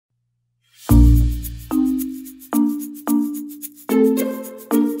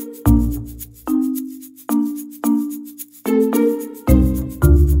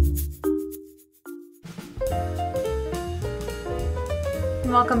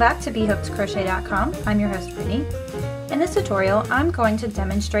back to BHookedCrochet.com. I'm your host Brittany. In this tutorial I'm going to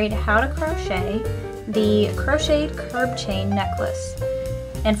demonstrate how to crochet the crocheted curb chain necklace.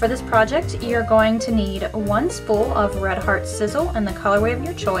 And for this project you're going to need one spool of red heart sizzle in the colorway of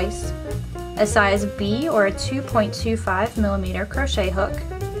your choice, a size B or a 2.25 millimeter crochet hook,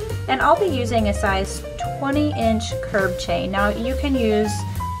 and I'll be using a size 20-inch curb chain. Now you can use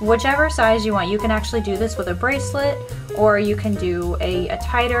whichever size you want. You can actually do this with a bracelet, or you can do a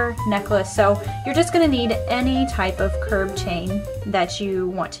tighter necklace. So you're just going to need any type of curb chain that you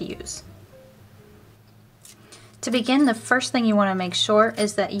want to use. To begin, the first thing you want to make sure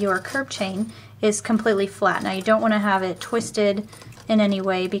is that your curb chain is completely flat. Now you don't want to have it twisted in any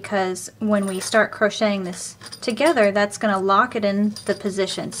way, because when we start crocheting this together, that's going to lock it in the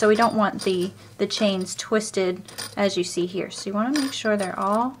position. So we don't want the chains twisted as you see here. So you want to make sure they're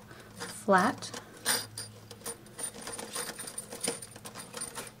all flat.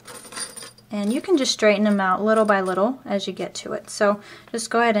 And you can just straighten them out little by little as you get to it. So just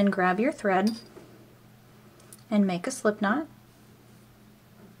go ahead and grab your thread and make a slip knot.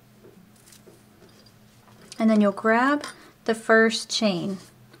 And then you'll grab the first chain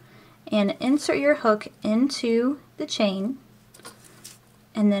and insert your hook into the chain,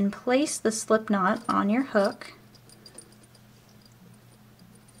 and then place the slip knot on your hook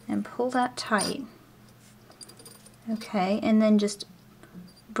and pull that tight. Okay, and then just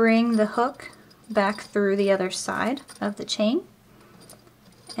bring the hook back through the other side of the chain,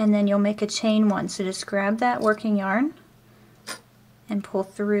 and then you'll make a chain one. So just grab that working yarn and pull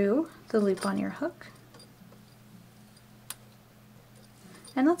through the loop on your hook.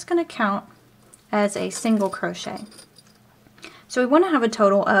 And that's going to count as a single crochet. So we want to have a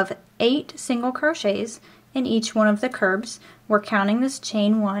total of 8 single crochets in each one of the curbs. We're counting this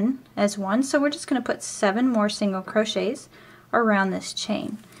chain one as one, so we're just going to put 7 more single crochets around this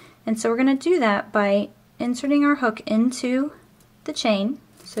chain. And so we're going to do that by inserting our hook into the chain,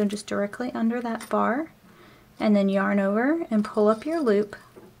 so just directly under that bar, and then yarn over and pull up your loop,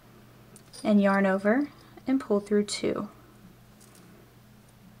 and yarn over and pull through 2.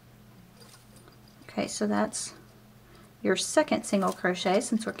 Okay, so that's your second single crochet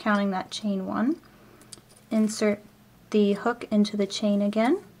since we're counting that chain one. Insert the hook into the chain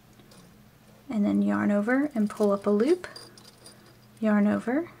again, and then yarn over and pull up a loop, yarn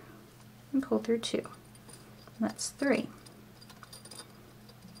over and pull through 2. That's 3.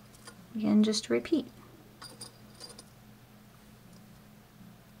 Again, just repeat.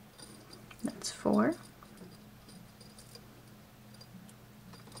 That's 4.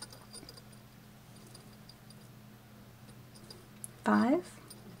 5,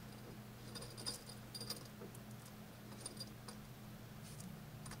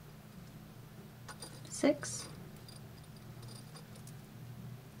 6,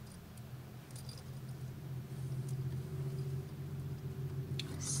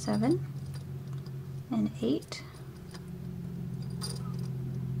 7, and 8.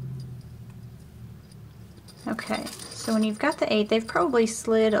 Okay, so when you've got the 8, they've probably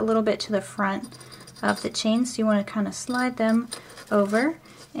slid a little bit to the front of the chain, so you want to kind of slide them over,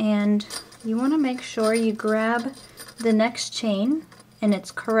 and you want to make sure you grab the next chain in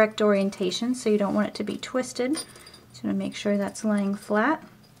its correct orientation, so you don't want it to be twisted. So you want to make sure that's laying flat,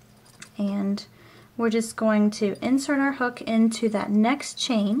 and we're just going to insert our hook into that next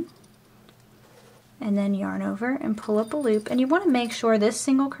chain and then yarn over and pull up a loop. And you want to make sure this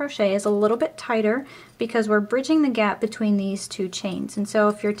single crochet is a little bit tighter because we're bridging the gap between these 2 chains, and so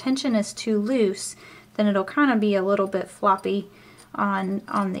if your tension is too loose, then it'll kind of be a little bit floppy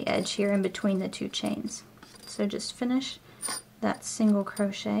on the edge here in between the 2 chains. So just finish that single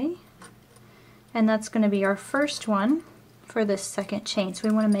crochet, and that's going to be our first one for this second chain. So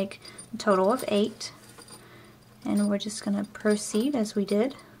we want to make a total of 8, and we're just going to proceed as we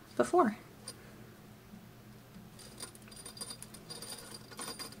did before.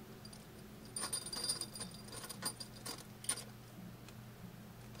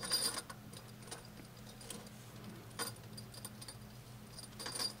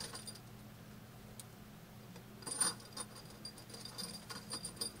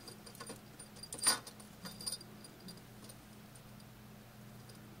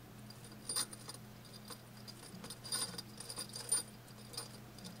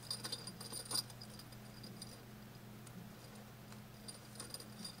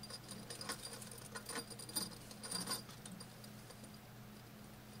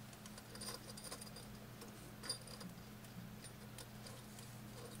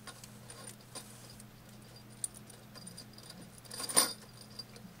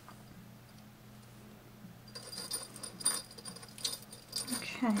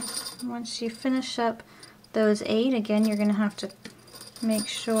 Okay, once you finish up those 8, again, you're going to have to make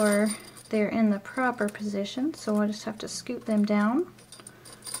sure they're in the proper position, so we'll just have to scoot them down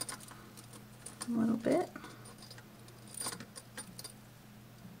a little bit.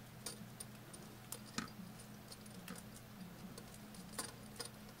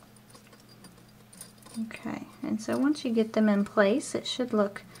 Okay, and so once you get them in place, it should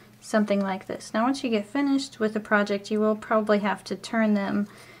look something like this. Now once you get finished with the project, you will probably have to turn them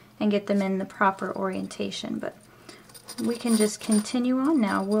and get them in the proper orientation, but we can just continue on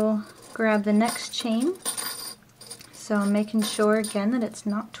now. We'll grab the next chain, so I'm making sure again that it's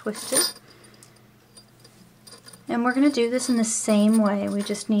not twisted. And we're going to do this in the same way. We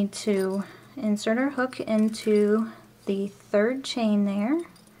just need to insert our hook into the 3rd chain there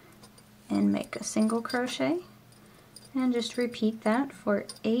and make a single crochet, and just repeat that for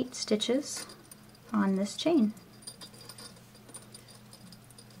 8 stitches on this chain.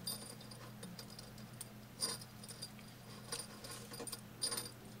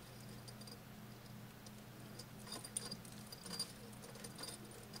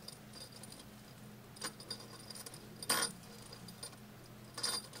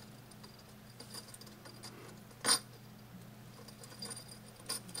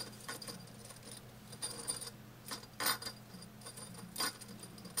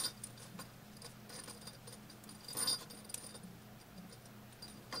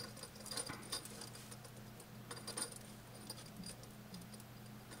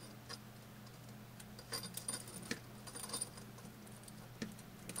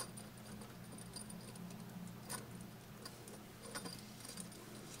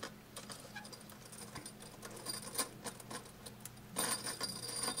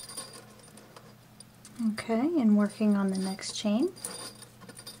 Okay, and working on the next chain.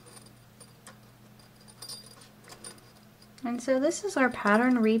 And so this is our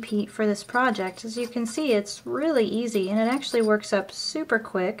pattern repeat for this project. As you can see, it's really easy and it actually works up super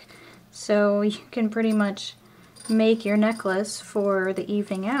quick, so you can pretty much make your necklace for the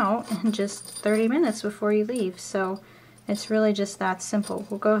evening out in just 30 minutes before you leave. So it's really just that simple.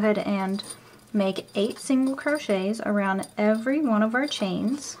 We'll go ahead and make 8 single crochets around every one of our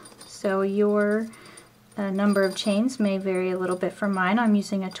chains. So your number of chains may vary a little bit from mine. I'm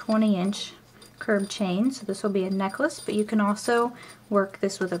using a 20-inch curved chain, so this will be a necklace, but you can also work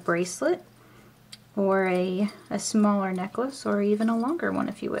this with a bracelet or a smaller necklace or even a longer one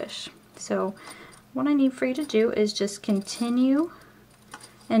if you wish. So what I need for you to do is just continue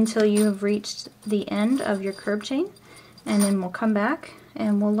until you have reached the end of your curved chain, and then we'll come back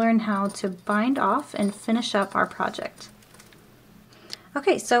and we'll learn how to bind off and finish up our project.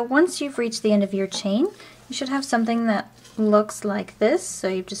 Okay, so once you've reached the end of your chain, you should have something that looks like this. So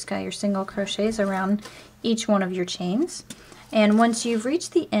you've just got your single crochets around each one of your chains. And once you've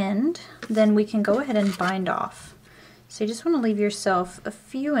reached the end, then we can go ahead and bind off. So you just want to leave yourself a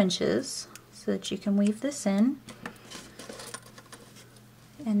few inches so that you can weave this in.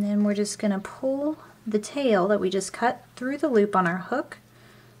 And then we're just going to pull the tail that we just cut through the loop on our hook.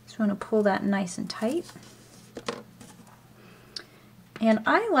 So we want to pull that nice and tight. And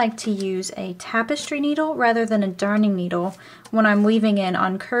I like to use a tapestry needle rather than a darning needle when I'm weaving in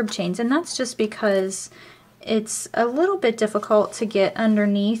on curb chains, and that's just because it's a little bit difficult to get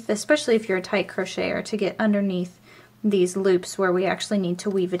underneath, especially if you're a tight crocheter, to get underneath these loops where we actually need to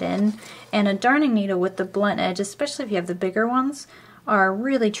weave it in. And a darning needle with the blunt edge, especially if you have the bigger ones, are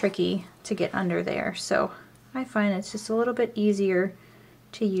really tricky to get under there. So I find it's just a little bit easier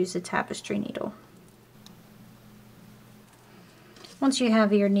to use a tapestry needle. Once you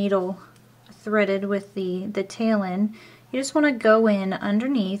have your needle threaded with the tail in, you just want to go in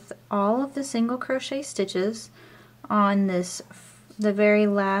underneath all of the single crochet stitches on the very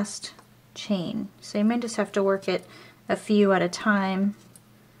last chain. So you may just have to work it a few at a time.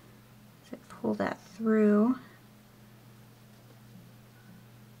 So pull that through.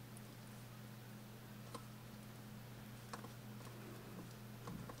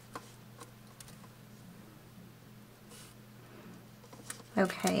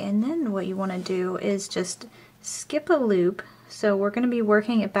 Okay, and then what you want to do is just skip a loop. So we're going to be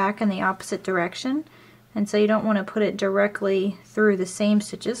working it back in the opposite direction, and so you don't want to put it directly through the same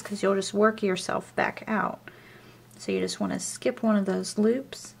stitches because you'll just work yourself back out. So you just want to skip one of those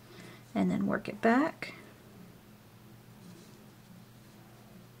loops and then work it back.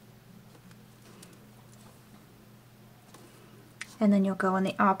 And then you'll go in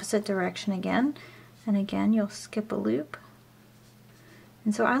the opposite direction again, and again you'll skip a loop.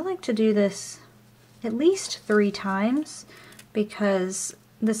 And so I like to do this at least 3 times because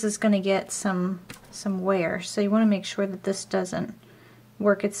this is going to get some wear. So you want to make sure that this doesn't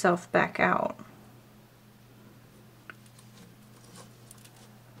work itself back out.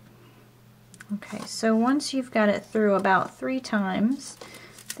 Okay, so once you've got it through about 3 times,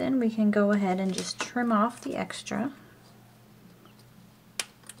 then we can go ahead and just trim off the extra.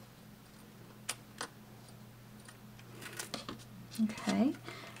 Okay,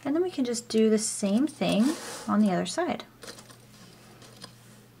 and then we can just do the same thing on the other side.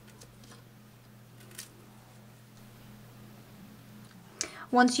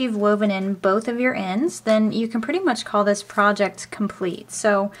 Once you've woven in both of your ends, then you can pretty much call this project complete.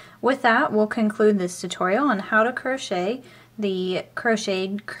 So with that, we'll conclude this tutorial on how to crochet the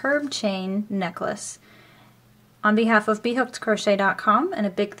crocheted curb chain necklace. On behalf of BHookedCrochet.com, and a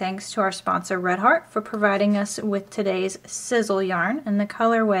big thanks to our sponsor Red Heart for providing us with today's sizzle yarn in the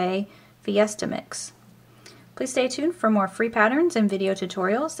colorway Fiesta Mix. Please stay tuned for more free patterns and video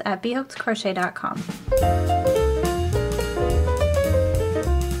tutorials at BHookedCrochet.com.